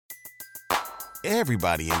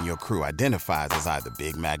Everybody in your crew identifies as either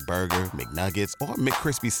Big Mac Burger, McNuggets, or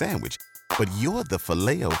McCrispy Sandwich. But you're the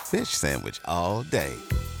Filet-O-Fish Sandwich all day.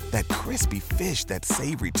 That crispy fish, that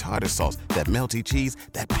savory tartar sauce, that melty cheese,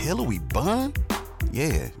 that pillowy bun.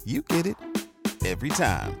 Yeah, you get it. Every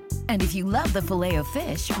time. And if you love the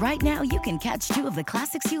Filet-O-Fish, right now you can catch two of the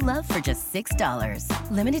classics you love for just $6.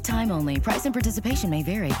 Limited time only. Price and participation may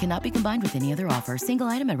vary. Cannot be combined with any other offer. Single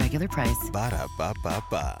item at regular price.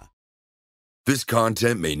 Ba-da-ba-ba-ba. This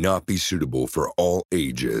content may not be suitable for all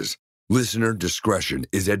ages. Listener discretion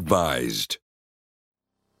is advised.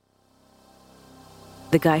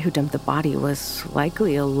 The guy who dumped the body was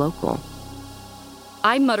likely a local.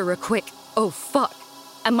 I mutter a quick, "Oh fuck,"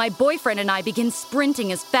 and my boyfriend and I begin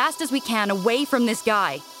sprinting as fast as we can away from this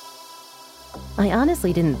guy. I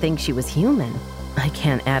honestly didn't think she was human. I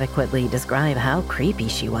can't adequately describe how creepy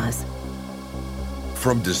she was.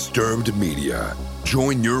 From Disturbed Media,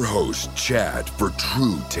 join your host, Chad, for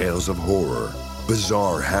true tales of horror,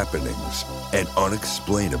 bizarre happenings, and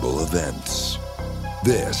unexplainable events.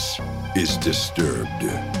 This is Disturbed.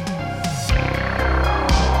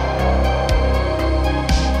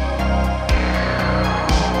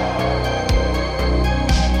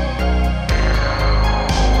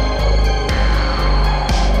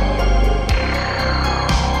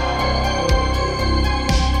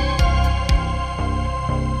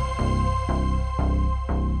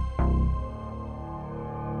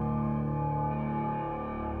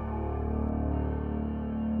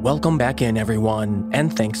 Welcome back in, everyone,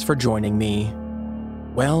 and thanks for joining me.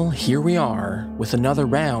 Well, here we are, with another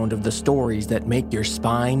round of the stories that make your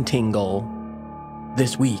spine tingle.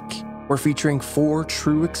 This week, we're featuring 4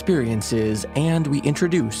 true experiences, and we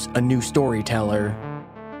introduce a new storyteller.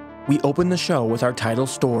 We open the show with our title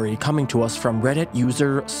story coming to us from Reddit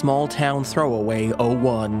user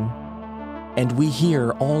SmallTownThrowaway01, and we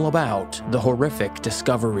hear all about the horrific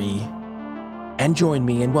discovery. And join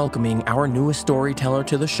me in welcoming our newest storyteller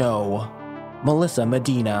to the show, Melissa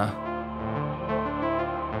Medina.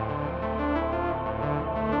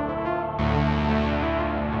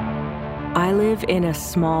 I live in a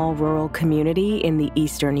small rural community in the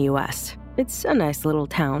eastern U.S. It's a nice little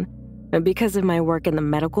town. Because of my work in the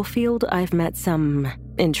medical field, I've met some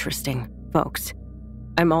interesting folks.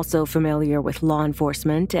 I'm also familiar with law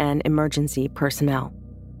enforcement and emergency personnel.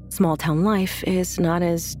 Small-town life is not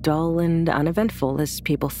as dull and uneventful as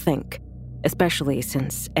people think, especially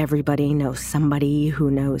since everybody knows somebody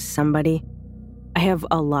who knows somebody. I have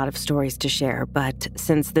a lot of stories to share, but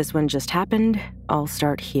since this one just happened, I'll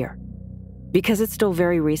start here. Because it's still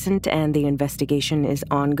very recent and the investigation is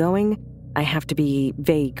ongoing, I have to be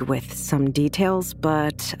vague with some details,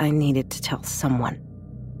 but I needed to tell someone.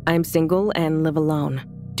 I'm single and live alone.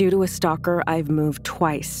 Due to a stalker, I've moved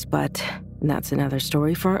twice, but that's another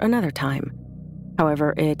story for another time.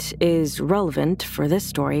 However, it is relevant for this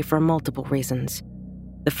story for multiple reasons.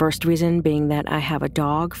 The first reason being that I have a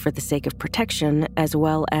dog for the sake of protection, as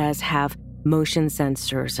well as have motion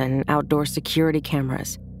sensors and outdoor security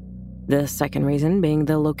cameras. The second reason being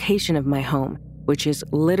the location of my home, which is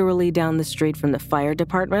literally down the street from the fire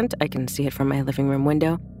department. I can see it from my living room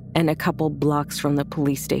window, and a couple blocks from the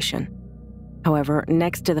police station. However,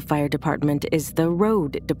 next to the fire department is the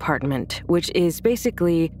road department, which is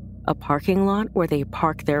basically a parking lot where they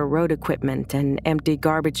park their road equipment and empty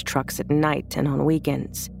garbage trucks at night and on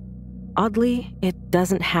weekends. Oddly, it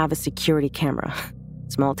doesn't have a security camera.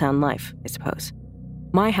 Small town life, I suppose.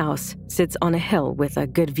 My house sits on a hill with a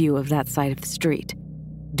good view of that side of the street.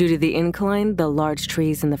 Due to the incline, the large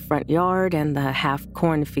trees in the front yard, and the half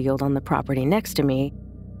cornfield on the property next to me,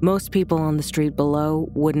 most people on the street below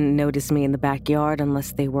wouldn't notice me in the backyard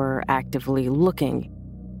unless they were actively looking.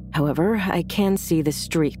 However, I can see the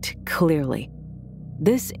street clearly.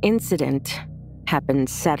 This incident happened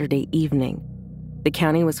Saturday evening. The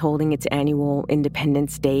county was holding its annual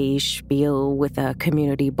Independence Day spiel with a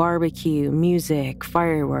community barbecue, music,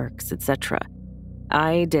 fireworks, etc.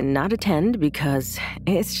 I did not attend because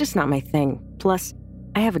it's just not my thing. Plus,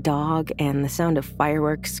 I have a dog and the sound of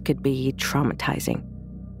fireworks could be traumatizing.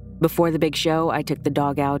 Before the big show, I took the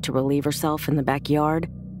dog out to relieve herself in the backyard.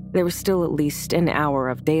 There was still at least an hour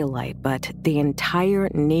of daylight, but the entire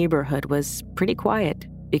neighborhood was pretty quiet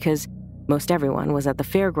because most everyone was at the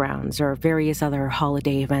fairgrounds or various other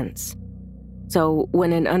holiday events. So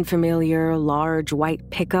when an unfamiliar, large white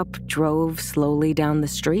pickup drove slowly down the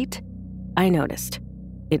street, I noticed.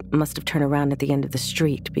 It must have turned around at the end of the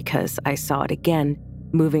street because I saw it again,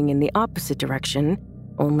 moving in the opposite direction,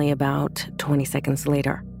 only about 20 seconds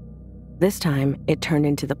later. This time, it turned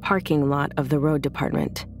into the parking lot of the road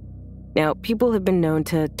department. Now, people have been known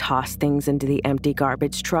to toss things into the empty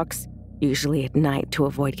garbage trucks, usually at night to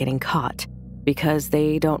avoid getting caught, because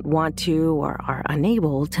they don't want to or are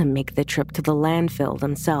unable to make the trip to the landfill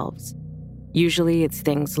themselves. Usually it's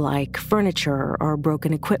things like furniture or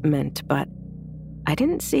broken equipment, but I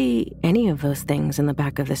didn't see any of those things in the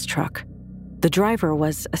back of this truck. The driver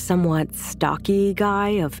was a somewhat stocky guy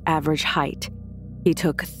of average height. He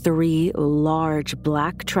took 3 large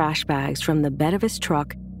black trash bags from the bed of his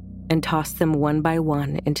truck and tossed them one by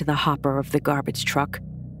one into the hopper of the garbage truck.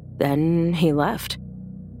 Then he left.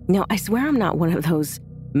 Now, I swear I'm not one of those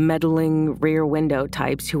meddling rear window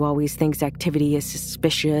types who always thinks activity is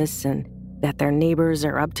suspicious and that their neighbors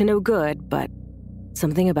are up to no good, but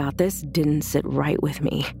something about this didn't sit right with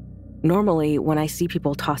me. Normally, when I see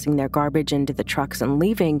people tossing their garbage into the trucks and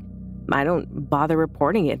leaving, I don't bother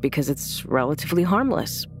reporting it because it's relatively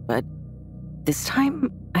harmless. But this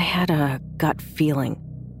time, I had a gut feeling,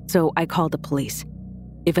 so I called the police.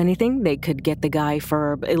 If anything, they could get the guy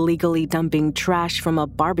for illegally dumping trash from a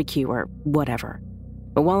barbecue or whatever.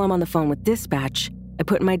 But while I'm on the phone with dispatch, I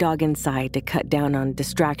put my dog inside to cut down on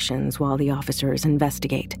distractions while the officers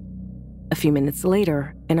investigate. A few minutes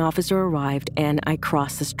later, an officer arrived and I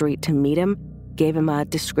crossed the street to meet him, gave him a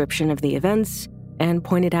description of the events, and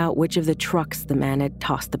pointed out which of the trucks the man had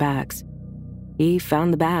tossed the bags. He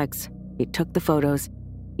found the bags, he took the photos,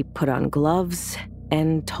 he put on gloves,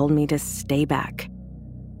 and told me to stay back.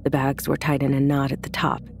 The bags were tied in a knot at the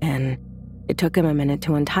top, and it took him a minute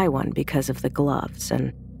to untie one because of the gloves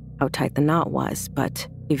and how tight the knot was, but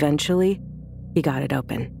eventually, he got it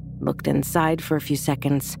open, looked inside for a few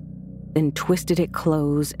seconds, then twisted it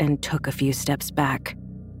close and took a few steps back.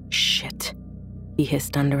 Shit, he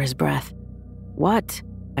hissed under his breath. What?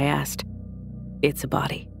 I asked. It's a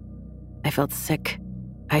body. I felt sick.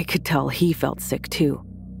 I could tell he felt sick too.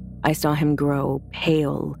 I saw him grow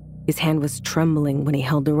pale. His hand was trembling when he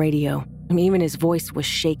held the radio. Even his voice was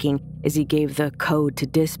shaking as he gave the code to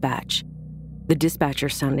dispatch. The dispatcher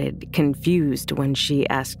sounded confused when she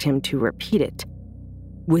asked him to repeat it.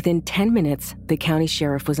 Within 10 minutes, the county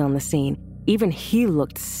sheriff was on the scene. Even he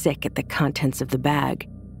looked sick at the contents of the bag.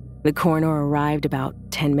 The coroner arrived about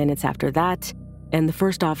 10 minutes after that, and the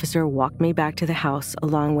first officer walked me back to the house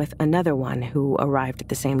along with another one who arrived at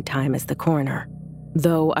the same time as the coroner.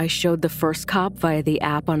 Though I showed the first cop via the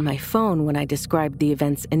app on my phone when I described the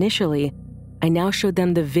events initially, I now showed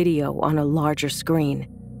them the video on a larger screen.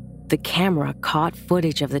 The camera caught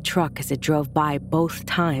footage of the truck as it drove by both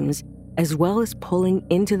times, as well as pulling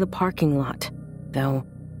into the parking lot, though,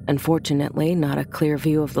 unfortunately, not a clear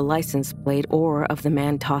view of the license plate or of the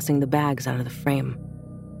man tossing the bags out of the frame.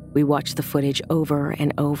 We watched the footage over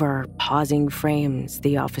and over, pausing frames,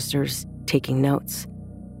 the officers taking notes.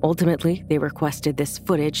 Ultimately, they requested this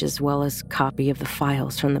footage as well as a copy of the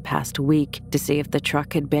files from the past week to see if the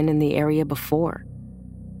truck had been in the area before.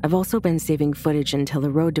 I've also been saving footage until the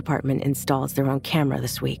road department installs their own camera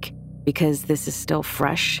this week. Because this is still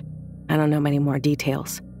fresh, I don't know many more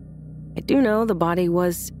details. I do know the body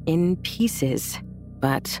was in pieces,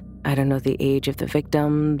 but I don't know the age of the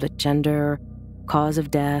victim, the gender, cause of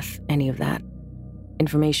death, any of that.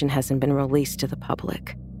 Information hasn't been released to the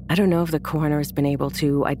public. I don't know if the coroner has been able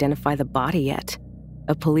to identify the body yet.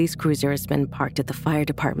 A police cruiser has been parked at the fire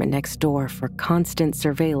department next door for constant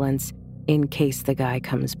surveillance in case the guy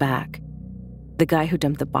comes back. The guy who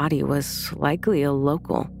dumped the body was likely a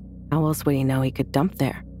local. How else would he know he could dump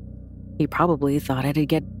there? He probably thought it'd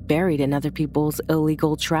get buried in other people's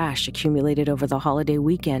illegal trash accumulated over the holiday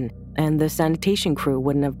weekend, and the sanitation crew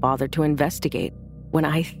wouldn't have bothered to investigate. When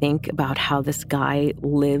I think about how this guy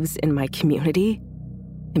lives in my community,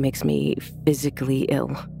 it makes me physically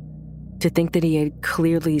ill. To think that he had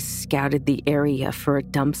clearly scouted the area for a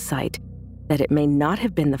dump site, that it may not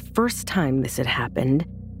have been the first time this had happened,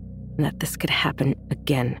 and that this could happen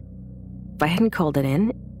again. If I hadn't called it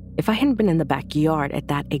in, if I hadn't been in the backyard at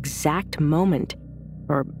that exact moment,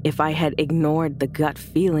 or if I had ignored the gut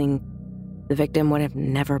feeling, the victim would have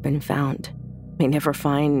never been found, may never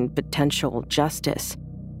find potential justice,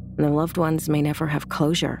 and their loved ones may never have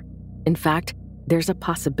closure. In fact, there's a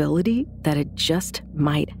possibility that it just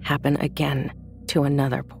might happen again to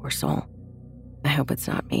another poor soul. I hope it's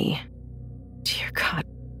not me. Dear God,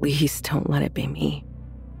 please don't let it be me.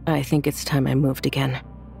 I think it's time I moved again.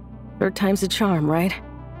 Third time's a charm, right?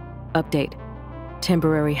 Update.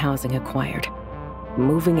 Temporary housing acquired.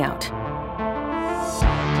 Moving out.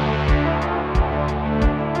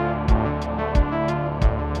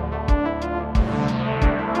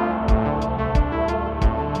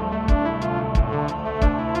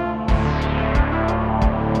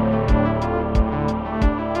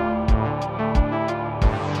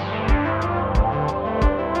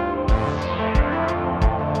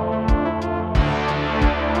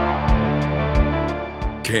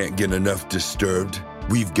 Can't get enough Disturbed?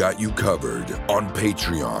 We've got you covered on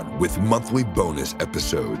Patreon with monthly bonus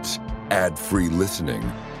episodes, ad-free listening,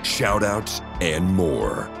 shout-outs, and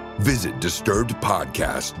more. Visit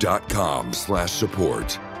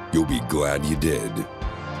disturbedpodcast.com/support. You'll be glad you did.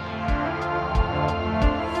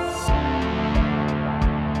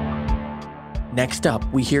 Next up,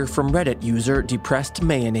 we hear from Reddit user Depressed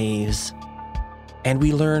Mayonnaise. And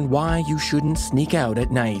we learn why you shouldn't sneak out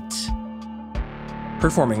at night.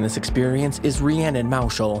 Performing this experience is Rhiannon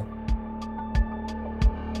Mauschel.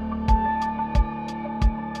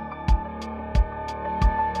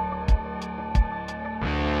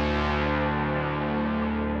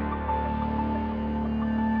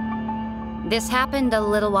 This happened a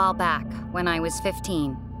little while back, when I was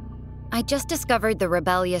 15. I just discovered the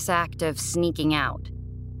rebellious act of sneaking out.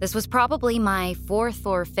 This was probably my 4th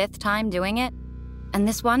or 5th time doing it, and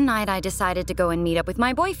this one night I decided to go and meet up with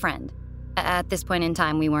my boyfriend. At this point in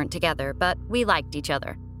time, we weren't together, but we liked each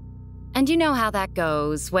other. And you know how that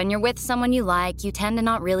goes. When you're with someone you like, you tend to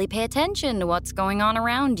not really pay attention to what's going on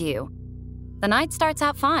around you. The night starts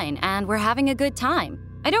out fine, and we're having a good time.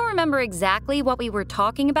 I don't remember exactly what we were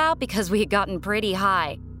talking about because we had gotten pretty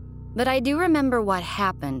high. But I do remember what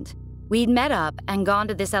happened. We'd met up and gone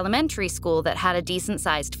to this elementary school that had a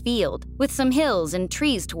decent-sized field, with some hills and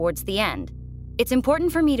trees towards the end. It's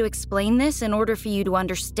important for me to explain this in order for you to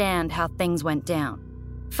understand how things went down.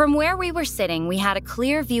 From where we were sitting, we had a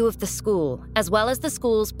clear view of the school, as well as the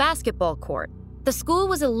school's basketball court. The school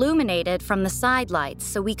was illuminated from the side lights,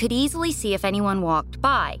 so we could easily see if anyone walked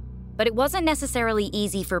by. But it wasn't necessarily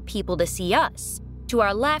easy for people to see us. To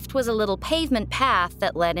our left was a little pavement path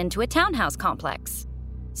that led into a townhouse complex.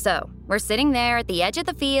 So, we're sitting there at the edge of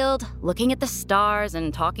the field, looking at the stars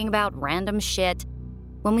and talking about random shit,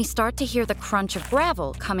 when we start to hear the crunch of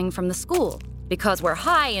gravel coming from the school. Because we're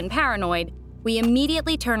high and paranoid, we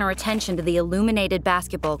immediately turn our attention to the illuminated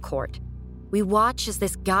basketball court. We watch as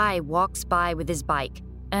this guy walks by with his bike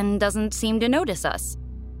and doesn't seem to notice us.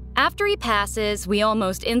 After he passes, we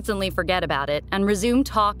almost instantly forget about it and resume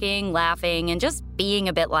talking, laughing, and just being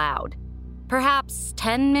a bit loud. Perhaps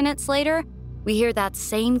 10 minutes later, we hear that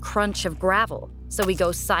same crunch of gravel, so we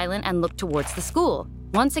go silent and look towards the school.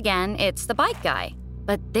 Once again, it's the bike guy.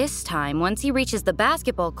 But this time, once he reaches the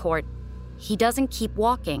basketball court, he doesn't keep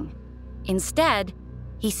walking. Instead,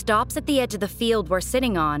 he stops at the edge of the field we're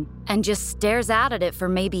sitting on and just stares out at it for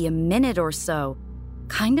maybe a minute or so,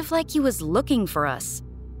 kind of like he was looking for us.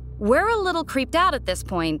 We're a little creeped out at this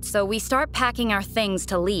point, so we start packing our things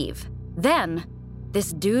to leave. Then,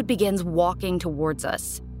 this dude begins walking towards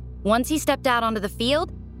us. Once he stepped out onto the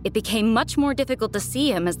field, it became much more difficult to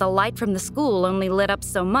see him as the light from the school only lit up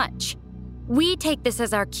so much. We take this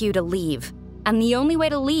as our cue to leave, and the only way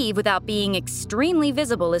to leave without being extremely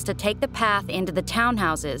visible is to take the path into the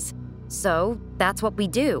townhouses. So, that's what we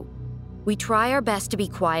do. We try our best to be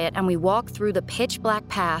quiet and we walk through the pitch-black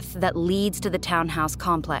path that leads to the townhouse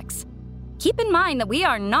complex. Keep in mind that we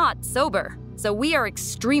are not sober, so we are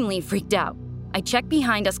extremely freaked out. I check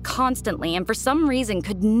behind us constantly and for some reason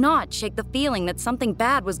could not shake the feeling that something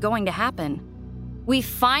bad was going to happen. We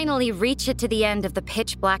finally reach it to the end of the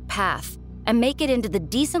pitch-black path and make it into the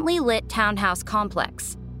decently lit townhouse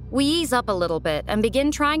complex. We ease up a little bit and begin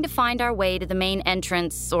trying to find our way to the main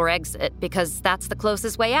entrance or exit because that's the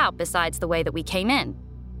closest way out besides the way that we came in.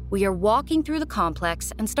 We are walking through the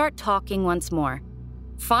complex and start talking once more.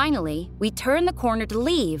 Finally, we turn the corner to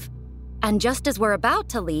leave, and just as we're about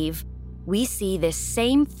to leave, we see this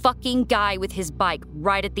same fucking guy with his bike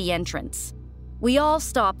right at the entrance. We all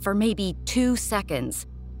stop for maybe 2 seconds,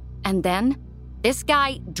 and then this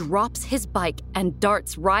guy drops his bike and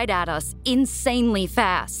darts right at us insanely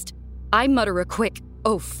fast. I mutter a quick,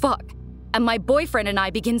 "Oh fuck," and my boyfriend and I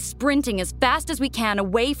begin sprinting as fast as we can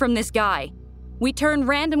away from this guy. We turn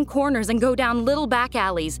random corners and go down little back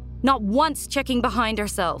alleys, not once checking behind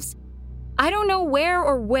ourselves. I don't know where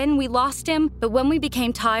or when we lost him, but when we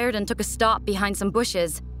became tired and took a stop behind some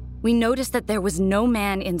bushes, we noticed that there was no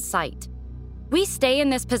man in sight. We stay in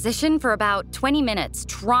this position for about 20 minutes,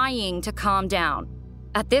 trying to calm down.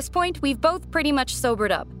 At this point, we've both pretty much sobered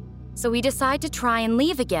up, so we decide to try and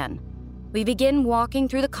leave again. We begin walking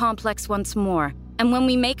through the complex once more, and when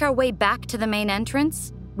we make our way back to the main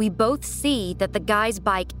entrance, we both see that the guy's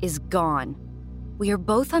bike is gone. We are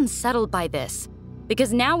both unsettled by this,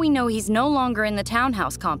 because now we know he's no longer in the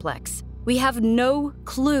townhouse complex. We have no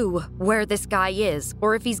clue where this guy is,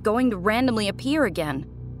 or if he's going to randomly appear again.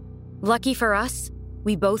 Lucky for us,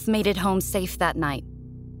 we both made it home safe that night.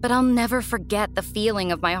 But I'll never forget the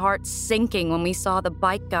feeling of my heart sinking when we saw the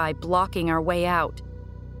bike guy blocking our way out.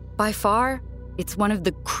 By far, It's one of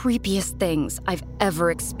the creepiest things I've ever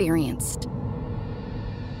experienced.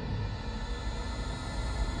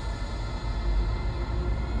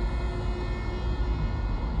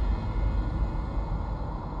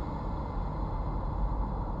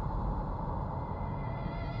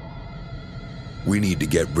 We need to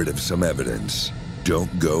get rid of some evidence.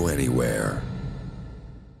 Don't go anywhere.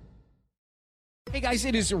 Hey guys,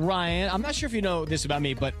 it is Ryan. I'm not sure if you know this about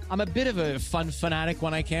me, but I'm a bit of a fun fanatic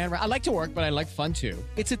when I can. I like to work, but I like fun too.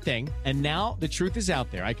 It's a thing. And now the truth is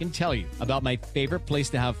out there. I can tell you about my favorite place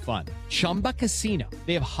to have fun. Chumba Casino.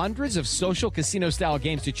 They have hundreds of social casino style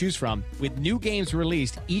games to choose from with new games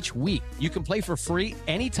released each week. You can play for free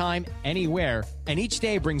anytime, anywhere. And each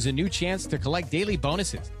day brings a new chance to collect daily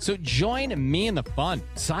bonuses. So join me in the fun.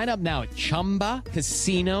 Sign up now at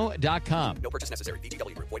ChumbaCasino.com. No purchase necessary.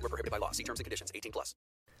 VGW. Void where prohibited by law. See terms and conditions. 18+.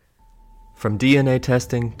 From DNA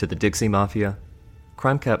testing to the Dixie Mafia,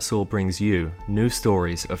 Crime Capsule brings you new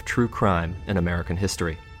stories of true crime in American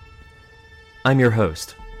history. I'm your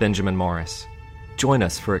host, Benjamin Morris. Join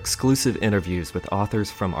us for exclusive interviews with authors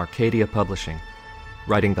from Arcadia Publishing,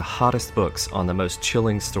 writing the hottest books on the most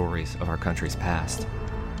chilling stories of our country's past.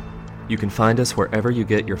 You can find us wherever you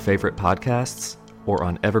get your favorite podcasts or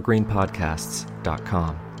on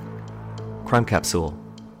evergreenpodcasts.com. Crime Capsule.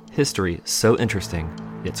 History so interesting,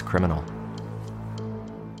 it's criminal.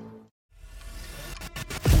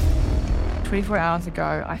 24 hours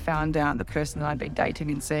ago, I found out the person that I'd been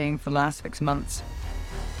dating and seeing for the last 6 months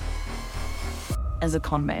as a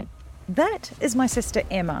con man. That is my sister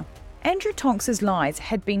Emma. Andrew Tonks's lies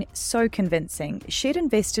had been so convincing, she'd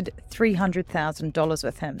invested $300,000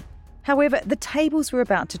 with him. However, the tables were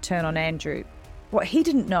about to turn on Andrew. What he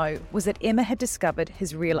didn't know was that Emma had discovered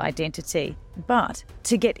his real identity. But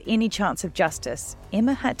to get any chance of justice,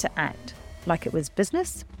 Emma had to act like it was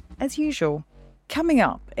business as usual. Coming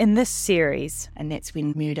up in this series, And that's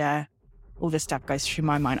when murder, all this stuff goes through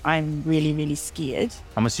my mind. I'm really, really scared.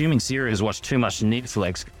 I'm assuming Sarah has watched too much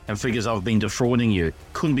Netflix and figures I've been defrauding you.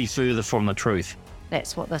 Couldn't be further from the truth.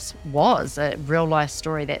 That's what this was, a real-life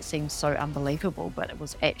story that seems so unbelievable, but it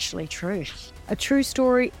was actually true. A true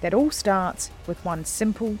story that all starts with one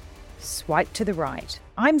simple swipe to the right.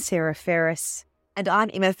 I'm Sarah Ferris. And I'm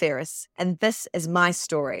Emma Ferris, and this is my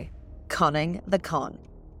story, Conning the Con.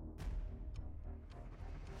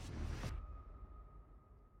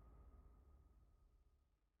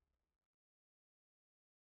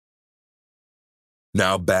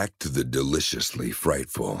 Now back to the deliciously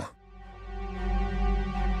frightful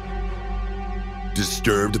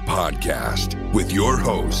Disturbed Podcast with your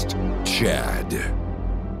host, Chad.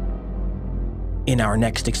 In our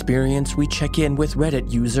next experience, we check in with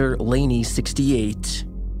Reddit user Laney68,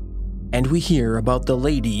 and we hear about the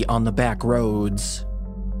lady on the back roads.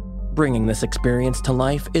 Bringing this experience to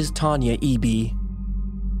life is Tanya Eby.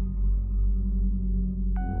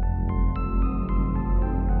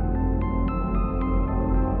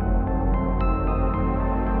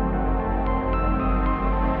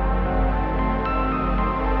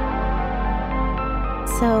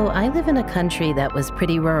 So, I live in a country that was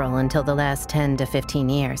pretty rural until the last 10 to 15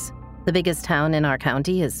 years. The biggest town in our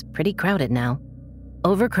county is pretty crowded now.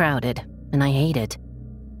 Overcrowded, and I hate it.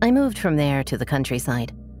 I moved from there to the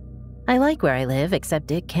countryside. I like where I live,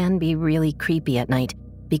 except it can be really creepy at night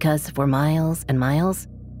because for miles and miles,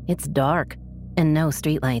 it's dark and no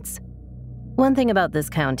streetlights. One thing about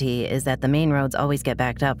this county is that the main roads always get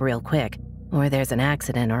backed up real quick, or there's an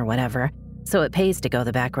accident or whatever, so it pays to go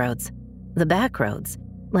the back roads. The back roads,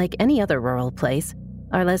 like any other rural place,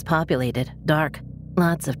 are less populated, dark,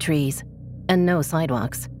 lots of trees, and no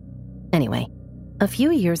sidewalks. Anyway, a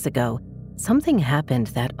few years ago, something happened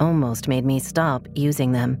that almost made me stop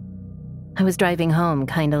using them. I was driving home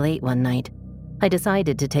kinda late one night. I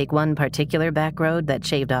decided to take one particular back road that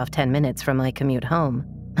shaved off 10 minutes from my commute home.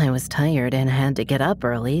 I was tired and had to get up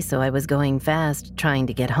early, so I was going fast, trying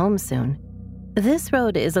to get home soon. This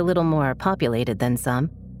road is a little more populated than some,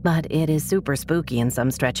 but it is super spooky in some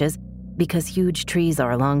stretches because huge trees are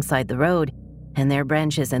alongside the road and their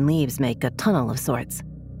branches and leaves make a tunnel of sorts.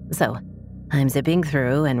 So, I'm zipping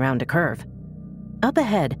through and round a curve. Up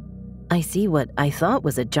ahead, I see what I thought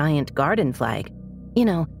was a giant garden flag. You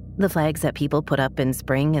know, the flags that people put up in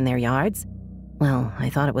spring in their yards? Well, I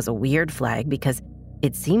thought it was a weird flag because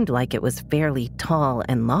it seemed like it was fairly tall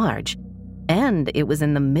and large, and it was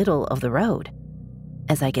in the middle of the road.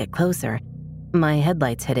 As I get closer, my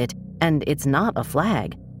headlights hit it, and it's not a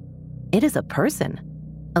flag. It is a person,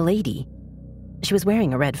 a lady. She was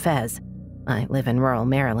wearing a red fez. I live in rural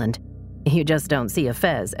Maryland. You just don't see a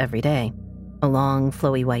fez every day. A long,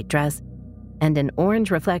 flowy white dress, and an orange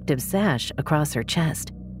reflective sash across her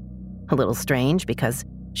chest. A little strange because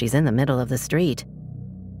she's in the middle of the street.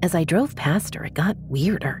 As I drove past her, it got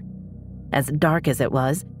weirder. As dark as it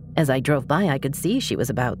was, as I drove by, I could see she was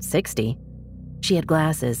about 60. She had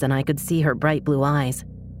glasses, and I could see her bright blue eyes.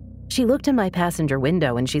 She looked in my passenger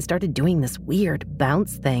window, and she started doing this weird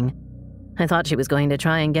bounce thing. I thought she was going to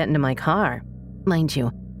try and get into my car. Mind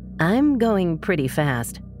you, I'm going pretty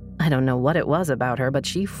fast. I don't know what it was about her, but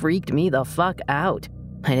she freaked me the fuck out.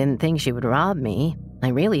 I didn't think she would rob me. I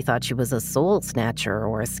really thought she was a soul snatcher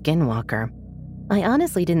or a skinwalker. I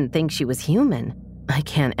honestly didn't think she was human. I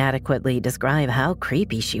can't adequately describe how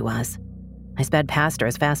creepy she was. I sped past her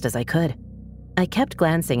as fast as I could. I kept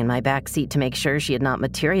glancing in my back seat to make sure she had not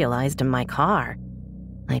materialized in my car.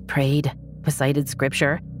 I prayed, recited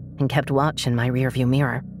scripture, and kept watch in my rearview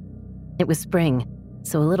mirror. It was spring,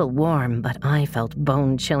 so a little warm, but I felt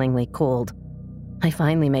bone-chillingly cold. I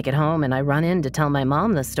finally make it home, and I run in to tell my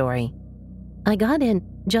mom the story. I got in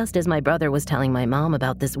just as my brother was telling my mom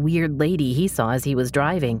about this weird lady he saw as he was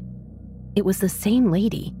driving. It was the same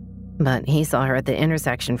lady, but he saw her at the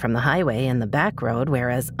intersection from the highway and the back road,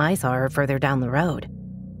 whereas I saw her further down the road.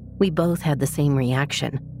 We both had the same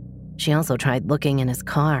reaction. She also tried looking in his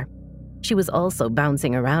car. She was also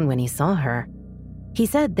bouncing around when he saw her. He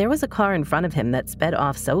said there was a car in front of him that sped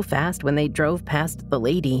off so fast when they drove past the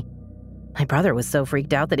lady. My brother was so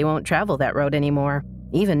freaked out that he won't travel that road anymore,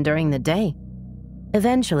 even during the day.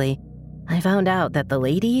 Eventually, I found out that the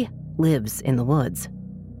lady lives in the woods.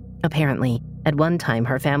 Apparently, at one time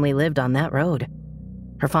her family lived on that road.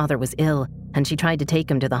 Her father was ill, and she tried to take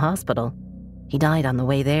him to the hospital. He died on the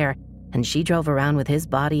way there, and she drove around with his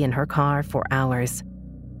body in her car for hours.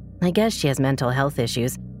 I guess she has mental health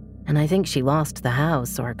issues, and I think she lost the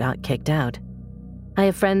house or got kicked out. I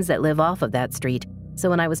have friends that live off of that street, so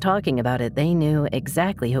when I was talking about it, they knew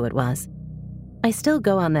exactly who it was. I still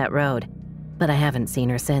go on that road, but I haven't seen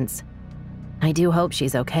her since. I do hope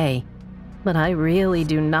she's okay, but I really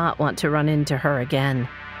do not want to run into her again.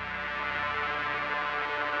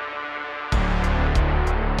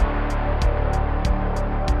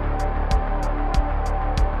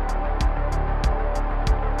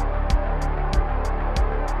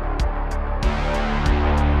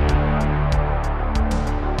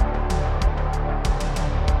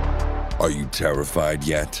 Are you terrified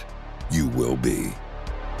yet? You will be.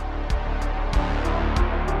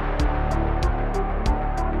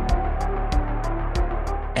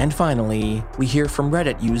 And finally, we hear from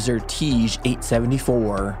Reddit user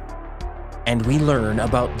Tej874, and we learn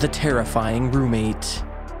about the terrifying roommate.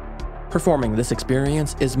 Performing this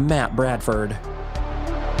experience is Matt Bradford.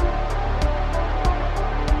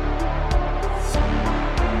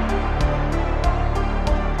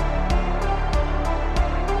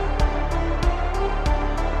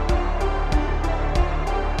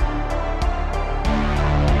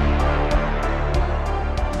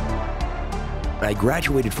 I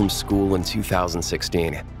graduated from school in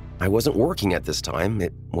 2016. I wasn't working at this time.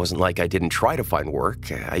 It wasn't like I didn't try to find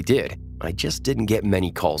work. I did. I just didn't get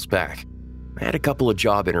many calls back. I had a couple of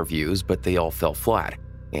job interviews, but they all fell flat.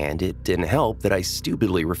 And it didn't help that I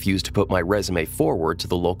stupidly refused to put my resume forward to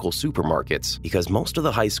the local supermarkets because most of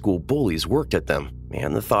the high school bullies worked at them,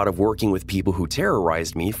 and the thought of working with people who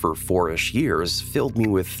terrorized me for 4-ish years filled me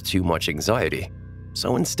with too much anxiety.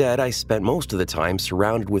 So instead, I spent most of the time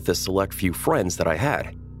surrounded with the select few friends that I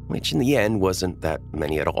had, which in the end wasn't that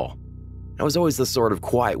many at all. I was always the sort of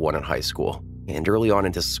quiet one in high school, and early on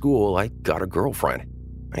into school, I got a girlfriend.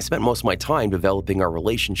 I spent most of my time developing our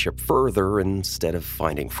relationship further instead of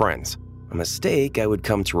finding friends, a mistake I would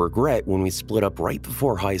come to regret when we split up right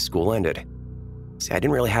before high school ended. See, I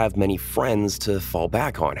didn't really have many friends to fall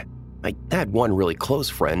back on. I had one really close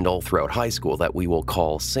friend all throughout high school that we will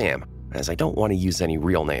call Sam, as I don't want to use any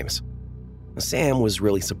real names. Sam was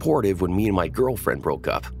really supportive when me and my girlfriend broke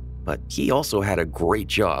up, but he also had a great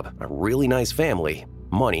job, a really nice family,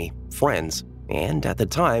 money, friends, and at the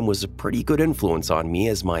time was a pretty good influence on me,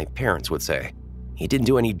 as my parents would say. He didn't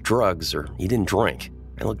do any drugs or he didn't drink.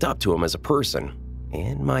 I looked up to him as a person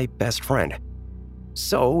and my best friend.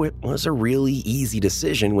 So it was a really easy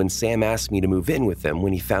decision when Sam asked me to move in with him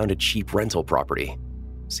when he found a cheap rental property.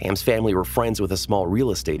 Sam's family were friends with a small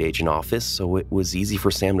real estate agent office, so it was easy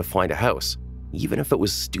for Sam to find a house, even if it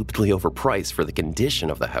was stupidly overpriced for the condition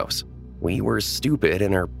of the house. We were stupid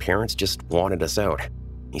and our parents just wanted us out.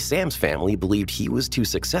 Sam's family believed he was too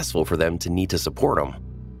successful for them to need to support him.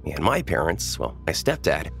 And my parents, well, my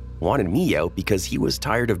stepdad, wanted me out because he was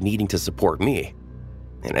tired of needing to support me.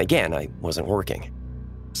 And again, I wasn't working.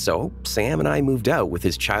 So Sam and I moved out with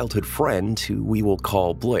his childhood friend, who we will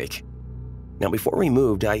call Blake. Now, before we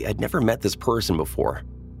moved, I'd never met this person before.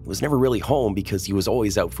 He was never really home because he was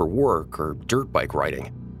always out for work or dirt bike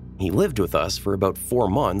riding. He lived with us for about 4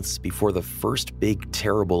 months before the first big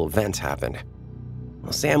terrible event happened.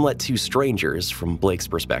 Well, Sam let 2 strangers, from Blake's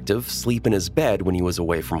perspective, sleep in his bed when he was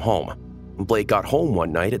away from home. Blake got home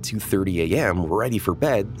one night at 2:30 a.m., ready for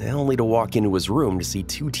bed, only to walk into his room to see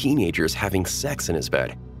 2 teenagers having sex in his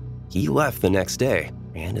bed. He left the next day,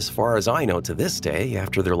 and as far as I know to this day,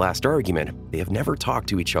 after their last argument, they have never talked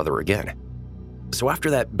to each other again. So after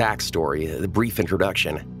that backstory, the brief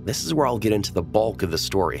introduction, this is where I'll get into the bulk of the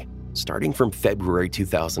story, starting from February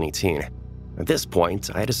 2018. At this point,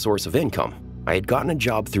 I had a source of income. I had gotten a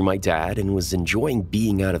job through my dad and was enjoying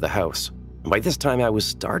being out of the house. By this time, I was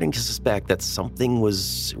starting to suspect that something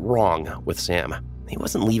was wrong with Sam. He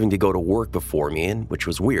wasn't leaving to go to work before me, which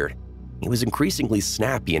was weird. He was increasingly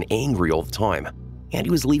snappy and angry all the time, and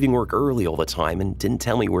he was leaving work early all the time and didn't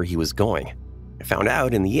tell me where he was going. I found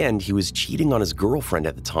out in the end he was cheating on his girlfriend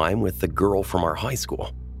at the time with the girl from our high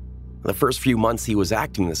school. The first few months he was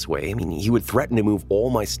acting this way, he would threaten to move all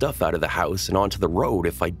my stuff out of the house and onto the road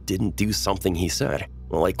if I didn't do something he said,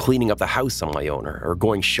 like cleaning up the house on my own or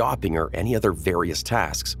going shopping or any other various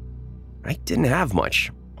tasks. I didn't have much,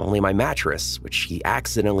 only my mattress, which he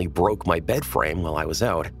accidentally broke my bed frame while I was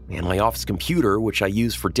out, and my office computer, which I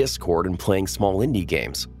used for Discord and playing small indie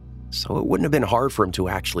games. So it wouldn't have been hard for him to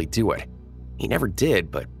actually do it. He never did,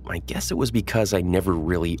 but I guess it was because I never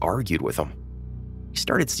really argued with him. He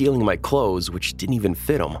started stealing my clothes, which didn't even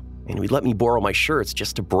fit him, and he'd let me borrow my shirts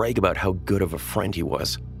just to brag about how good of a friend he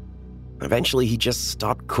was. Eventually, he just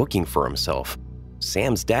stopped cooking for himself.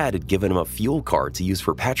 Sam's dad had given him a fuel card to use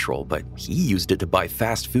for petrol, but he used it to buy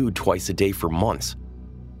fast food twice a day for months.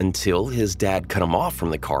 Until his dad cut him off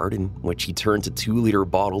from the card, in which he turned to 2-liter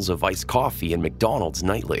bottles of iced coffee and McDonald's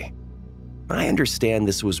nightly. I understand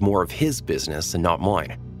this was more of his business and not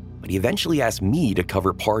mine, but he eventually asked me to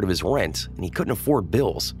cover part of his rent, and he couldn't afford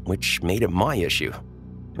bills, which made it my issue.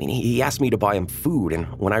 He asked me to buy him food, and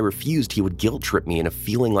when I refused, he would guilt trip me into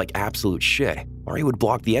feeling like absolute shit, or he would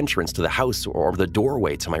block the entrance to the house or the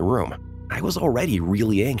doorway to my room. I was already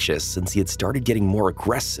really anxious since he had started getting more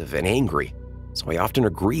aggressive and angry, so I often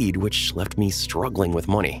agreed, which left me struggling with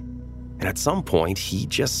money. And at some point, he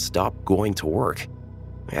just stopped going to work.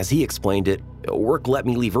 As he explained it, work let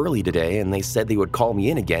me leave early today, and they said they would call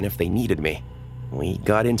me in again if they needed me. We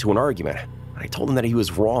got into an argument. I told him that he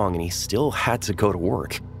was wrong and he still had to go to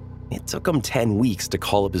work. It took him 10 weeks to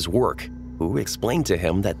call up his work, who explained to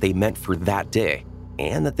him that they meant for that day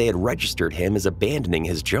and that they had registered him as abandoning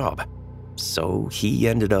his job. So he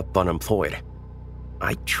ended up unemployed.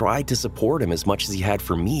 I tried to support him as much as he had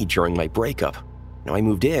for me during my breakup. Now, I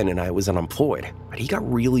moved in and I was unemployed, but he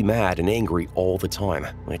got really mad and angry all the time,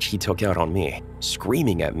 which he took out on me,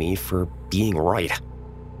 screaming at me for being right.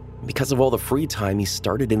 Because of all the free time, he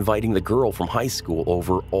started inviting the girl from high school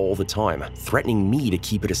over all the time, threatening me to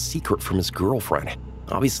keep it a secret from his girlfriend.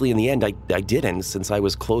 Obviously, in the end, I didn't, since I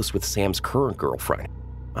was close with Sam's current girlfriend.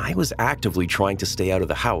 I was actively trying to stay out of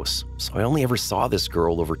the house, so I only ever saw this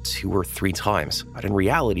girl over 2 or 3 times, but in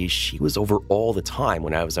reality, she was over all the time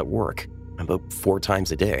when I was at work, about 4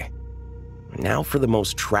 times a day. Now for the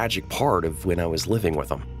most tragic part of when I was living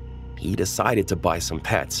with him. He decided to buy some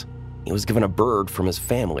pets. He was given a bird from his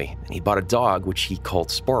family, and he bought a dog which he called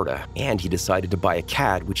Sparta, and he decided to buy a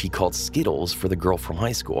cat which he called Skittles for the girl from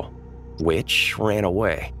high school, which ran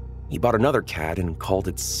away. He bought another cat and called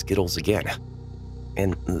it Skittles again.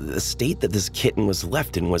 And the state that this kitten was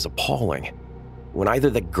left in was appalling. When either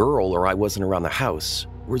the girl or I wasn't around the house,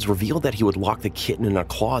 it was revealed that he would lock the kitten in a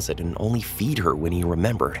closet and only feed her when he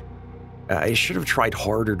remembered. I should have tried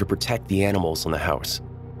harder to protect the animals in the house.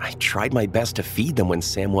 I tried my best to feed them when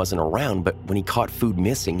Sam wasn't around, but when he caught food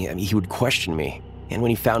missing, he would question me. And when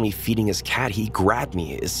he found me feeding his cat, he grabbed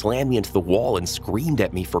me, slammed me into the wall, and screamed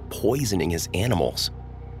at me for poisoning his animals.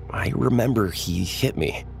 I remember he hit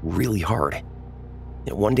me really hard.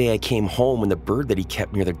 One day I came home and the bird that he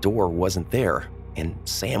kept near the door wasn't there, and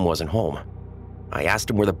Sam wasn't home. I asked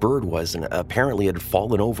him where the bird was, and apparently it had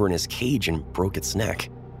fallen over in his cage and broke its neck.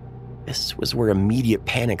 This was where immediate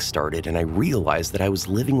panic started, and I realized that I was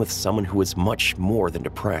living with someone who was much more than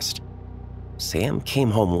depressed. Sam came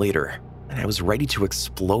home later, and I was ready to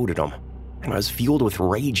explode at him, and I was fueled with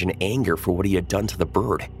rage and anger for what he had done to the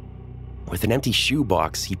bird. With an empty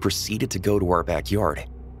shoebox, he proceeded to go to our backyard.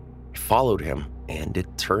 I followed him, and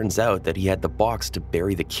it turns out that he had the box to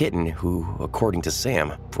bury the kitten who, according to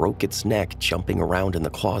Sam, broke its neck jumping around in the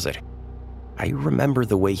closet. I remember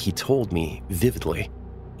the way he told me vividly.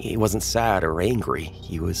 He wasn't sad or angry,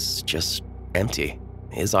 he was just empty.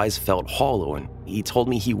 His eyes felt hollow, and he told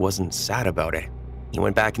me he wasn't sad about it. He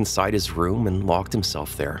went back inside his room and locked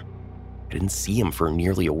himself there. I didn't see him for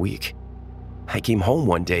nearly a week. I came home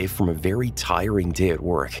one day from a very tiring day at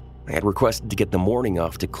work. I had requested to get the morning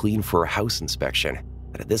off to clean for a house inspection.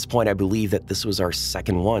 But at this point, I believe that this was our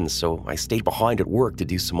second one, so I stayed behind at work to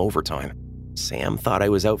do some overtime. Sam thought I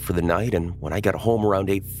was out for the night, and when I got home around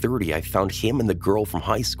 8:30, I found him and the girl from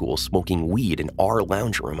high school smoking weed in our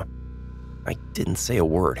lounge room. I didn't say a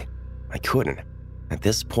word. I couldn't. At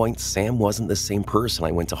this point, Sam wasn't the same person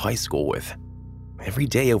I went to high school with. Every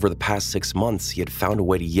day over the past 6 months, he had found a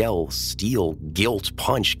way to yell, steal, guilt,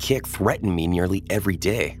 punch, kick, threaten me nearly every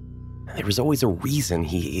day. There was always a reason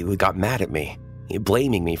he got mad at me,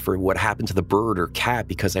 blaming me for what happened to the bird or cat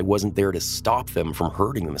because I wasn't there to stop them from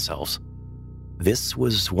hurting themselves. This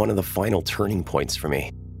was one of the final turning points for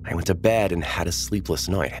me. I went to bed and had a sleepless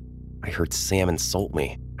night. I heard Sam insult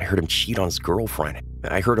me. I heard him cheat on his girlfriend.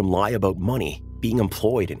 I heard him lie about money, being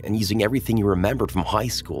employed, and using everything he remembered from high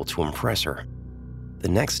school to impress her. The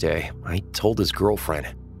next day, I told his girlfriend.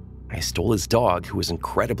 I stole his dog, who was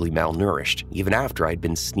incredibly malnourished, even after I'd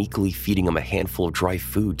been sneakily feeding him a handful of dry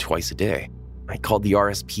food twice a day. I called the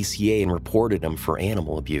RSPCA and reported him for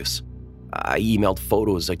animal abuse. I emailed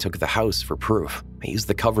photos I took of the house for proof. I used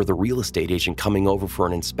the cover of the real estate agent coming over for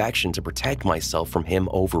an inspection to protect myself from him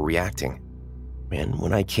overreacting. And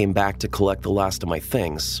when I came back to collect the last of my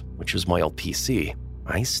things, which was my old PC,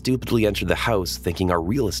 I stupidly entered the house thinking our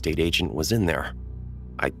real estate agent was in there.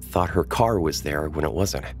 I thought her car was there when it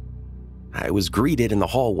wasn't. I was greeted in the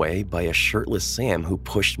hallway by a shirtless Sam who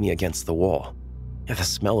pushed me against the wall. The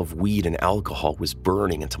smell of weed and alcohol was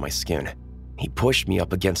burning into my skin. He pushed me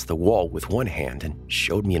up against the wall with one hand and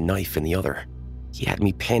showed me a knife in the other. He had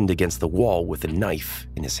me pinned against the wall with a knife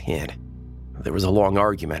in his hand. There was a long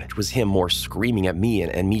argument. It was him more screaming at me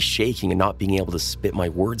and me shaking and not being able to spit my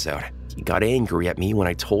words out. He got angry at me when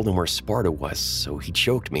I told him where Sparta was, so he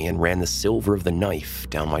choked me and ran the silver of the knife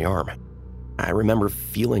down my arm. I remember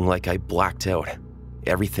feeling like I blacked out.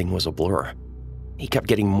 Everything was a blur. He kept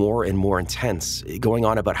getting more and more intense, going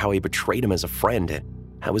on about how I betrayed him as a friend and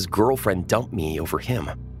how his girlfriend dumped me over him.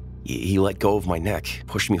 He let go of my neck,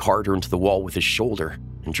 pushed me harder into the wall with his shoulder,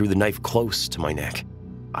 and drew the knife close to my neck.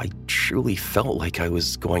 I truly felt like I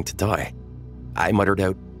was going to die. I muttered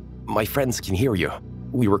out, "My friends can hear you."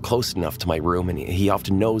 We were close enough to my room, and he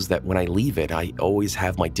often knows that when I leave it, I always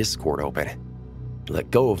have my Discord open. He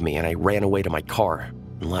let go of me, and I ran away to my car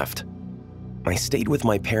and left. I stayed with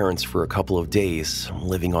my parents for a couple of days,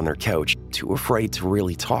 living on their couch, too afraid to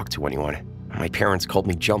really talk to anyone. My parents called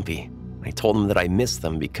me Jumpy. I told them that I missed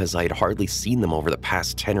them because I had hardly seen them over the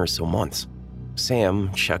past 10 or so months.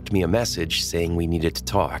 Sam chucked me a message saying we needed to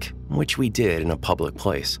talk, which we did in a public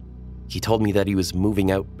place. He told me that he was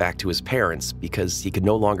moving out back to his parents because he could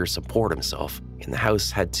no longer support himself, and the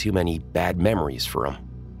house had too many bad memories for him.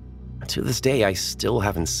 To this day, I still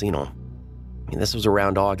haven't seen him. This was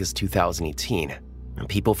around August 2018, and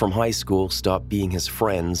people from high school stopped being his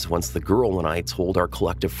friends once the girl and I told our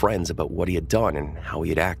collective friends about what he had done and how he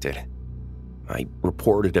had acted. I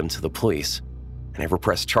reported him to the police. I never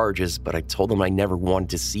pressed charges, but I told them I never wanted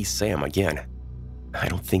to see Sam again. I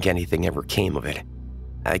don't think anything ever came of it.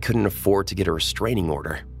 I couldn't afford to get a restraining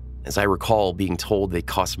order. As I recall being told they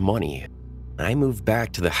cost money, I moved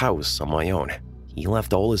back to the house on my own. He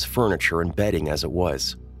left all his furniture and bedding as it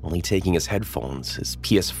was, only taking his headphones, his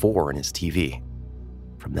PS4, and his TV.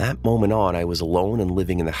 From that moment on, I was alone and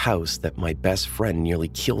living in the house that my best friend nearly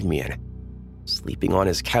killed me in, sleeping on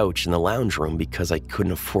his couch in the lounge room because I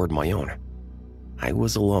couldn't afford my own. I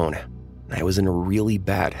was alone. I was in a really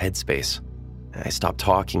bad headspace. I stopped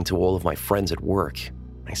talking to all of my friends at work.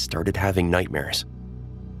 I started having nightmares.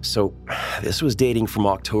 So, this was dating from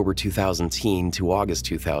October 2010 to August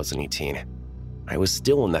 2018. I was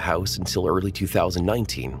still in the house until early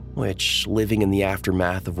 2019, which, living in the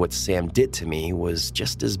aftermath of what Sam did to me, was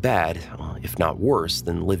just as bad, if not worse,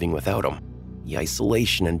 than living without him. The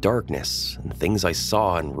isolation and darkness, and things I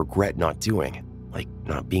saw and regret not doing, like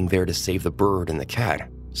not being there to save the bird and the cat,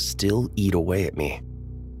 still eat away at me.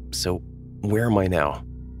 So, where am I now?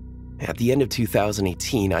 At the end of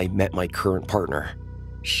 2018, I met my current partner.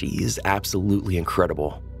 She is absolutely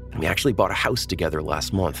incredible, and we actually bought a house together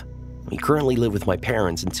last month. We currently live with my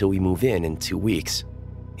parents until we move in 2 weeks.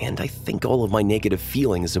 And I think all of my negative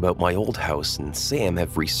feelings about my old house and Sam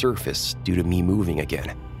have resurfaced due to me moving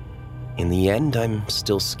again. In the end, I'm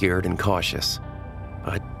still scared and cautious.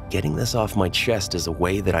 But getting this off my chest is a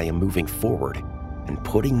way that I am moving forward and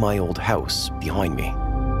putting my old house behind me.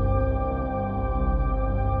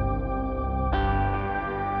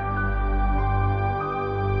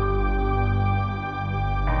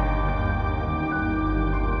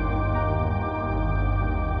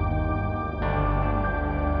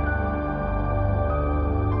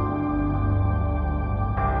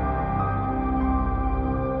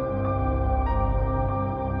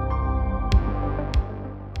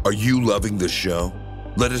 Are you loving the show?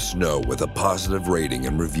 Let us know with a positive rating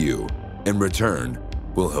and review. In return,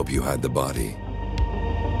 we'll help you hide the body.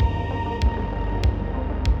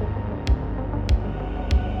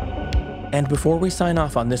 And before we sign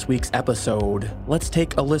off on this week's episode, let's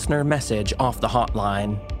take a listener message off the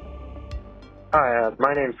hotline. Hi,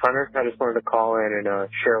 my name's Hunter. I just wanted to call in and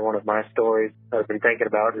share one of my stories I've been thinking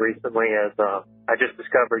about recently as I just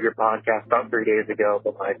discovered your podcast about 3 days ago,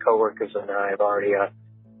 but my coworkers and I have already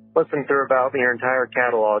listened through about your entire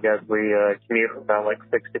catalog as we commute about like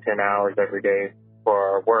 6 to 10 hours every day for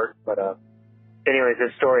our work. But anyways,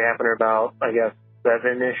 this story happened about, I guess,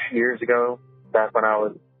 7-ish years ago, back when I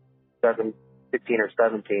was 16 or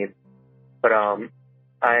 17. But I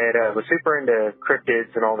was super into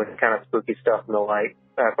cryptids and all this kind of spooky stuff and the like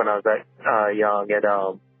back when I was that young. And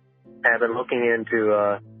I've been looking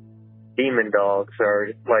into demon dogs, or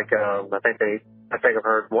like I think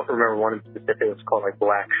I've remember one in specific was called like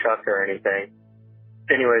Black Shuck or anything.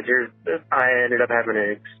 Anyways, I ended up having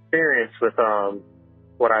an experience with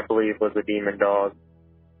what I believe was a demon dog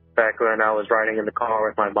back when I was riding in the car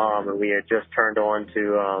with my mom, and we had just turned on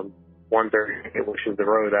to 138, which is the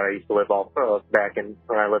road that I used to live off of back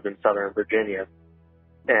when I lived in Southern Virginia.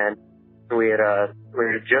 And we had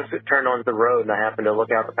just turned onto the road, and I happened to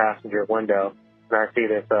look out the passenger window, and I see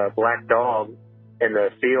this black dog in the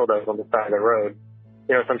field that was on the side of the road.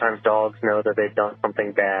 You know, sometimes dogs know that they've done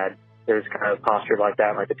something bad. They're just kind of postured like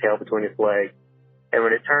that, like the tail between its legs. And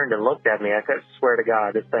when it turned and looked at me, I could swear to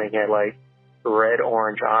God, this thing had like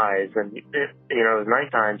red-orange eyes. And, it was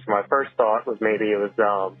nighttime, so my first thought was maybe it was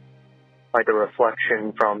like the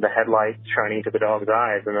reflection from the headlights shining into the dog's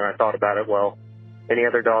eyes. And then I thought about it, well, any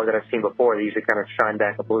other dog that I've seen before, they usually kind of shine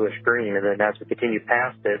back a bluish green. And then as we continued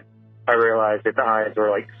past it, I realized that the eyes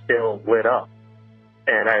were like still lit up.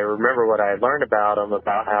 And I remember what I had learned about them,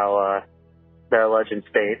 about how the legend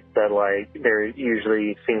states that like they're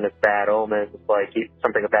usually seen as bad omens, like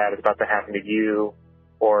something bad is about to happen to you,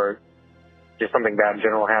 or just something bad in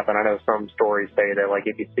general happen. I know some stories say that like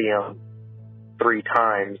if you see them 3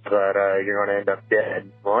 times that you're going to end up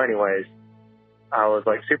dead. Well, anyways, I was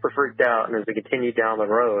like super freaked out, and as we continued down the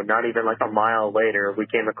road, not even like a mile later, we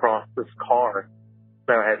came across this car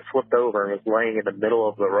that had flipped over and was laying in the middle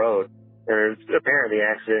of the road. And apparently the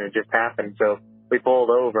accident had just happened, so we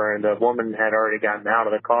pulled over, and the woman had already gotten out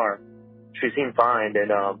of the car. She seemed fine,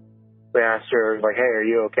 and we asked her, like, hey, are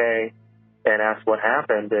you okay? And asked what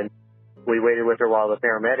happened, and we waited with her while the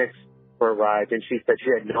paramedics arrived, and she said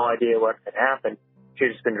she had no idea what had happened. She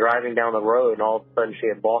had just been driving down the road, and all of a sudden she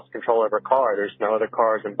had lost control of her car. There's no other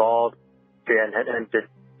cars involved. She hadn't had to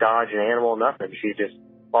dodge an animal, nothing. She just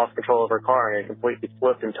lost control of her car, and it completely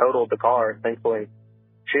flipped and totaled the car. Thankfully,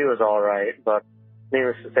 she was all right, but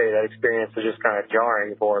needless to say, that experience was just kind of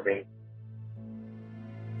jarring for me.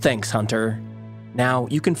 Thanks, Hunter. Now,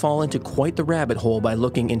 you can fall into quite the rabbit hole by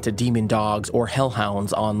looking into demon dogs or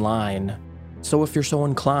hellhounds online. So if you're so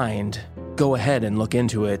inclined, go ahead and look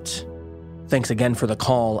into it. Thanks again for the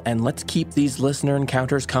call, and let's keep these listener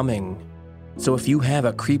encounters coming. So if you have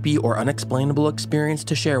a creepy or unexplainable experience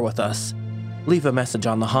to share with us, leave a message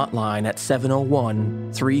on the hotline at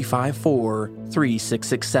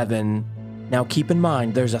 701-354-3667. Now keep in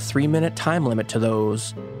mind there's a 3-minute time limit to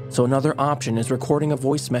those, so another option is recording a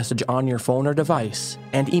voice message on your phone or device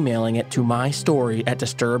and emailing it to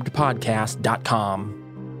mystory@disturbedpodcast.com.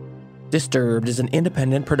 Disturbed is an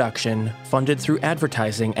independent production funded through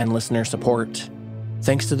advertising and listener support.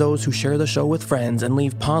 Thanks to those who share the show with friends and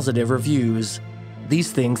leave positive reviews.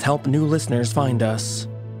 These things help new listeners find us.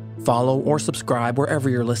 Follow or subscribe wherever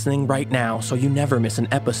you're listening right now so you never miss an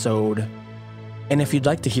episode. And if you'd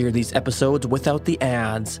like to hear these episodes without the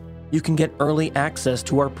ads, you can get early access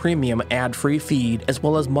to our premium ad-free feed as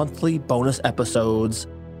well as monthly bonus episodes.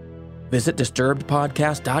 Visit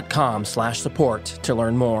disturbedpodcast.com/support to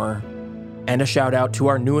learn more. And a shout out to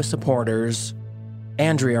our newest supporters,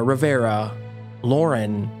 Andrea Rivera,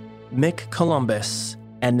 Lauren, Mick Columbus,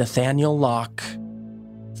 and Nathaniel Locke.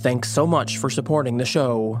 Thanks so much for supporting the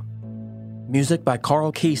show. Music by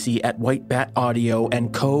Carl Casey at White Bat Audio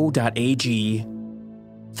and Co.ag.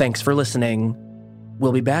 Thanks for listening.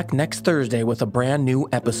 We'll be back next Thursday with a brand new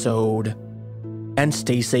episode. And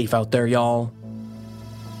stay safe out there, y'all.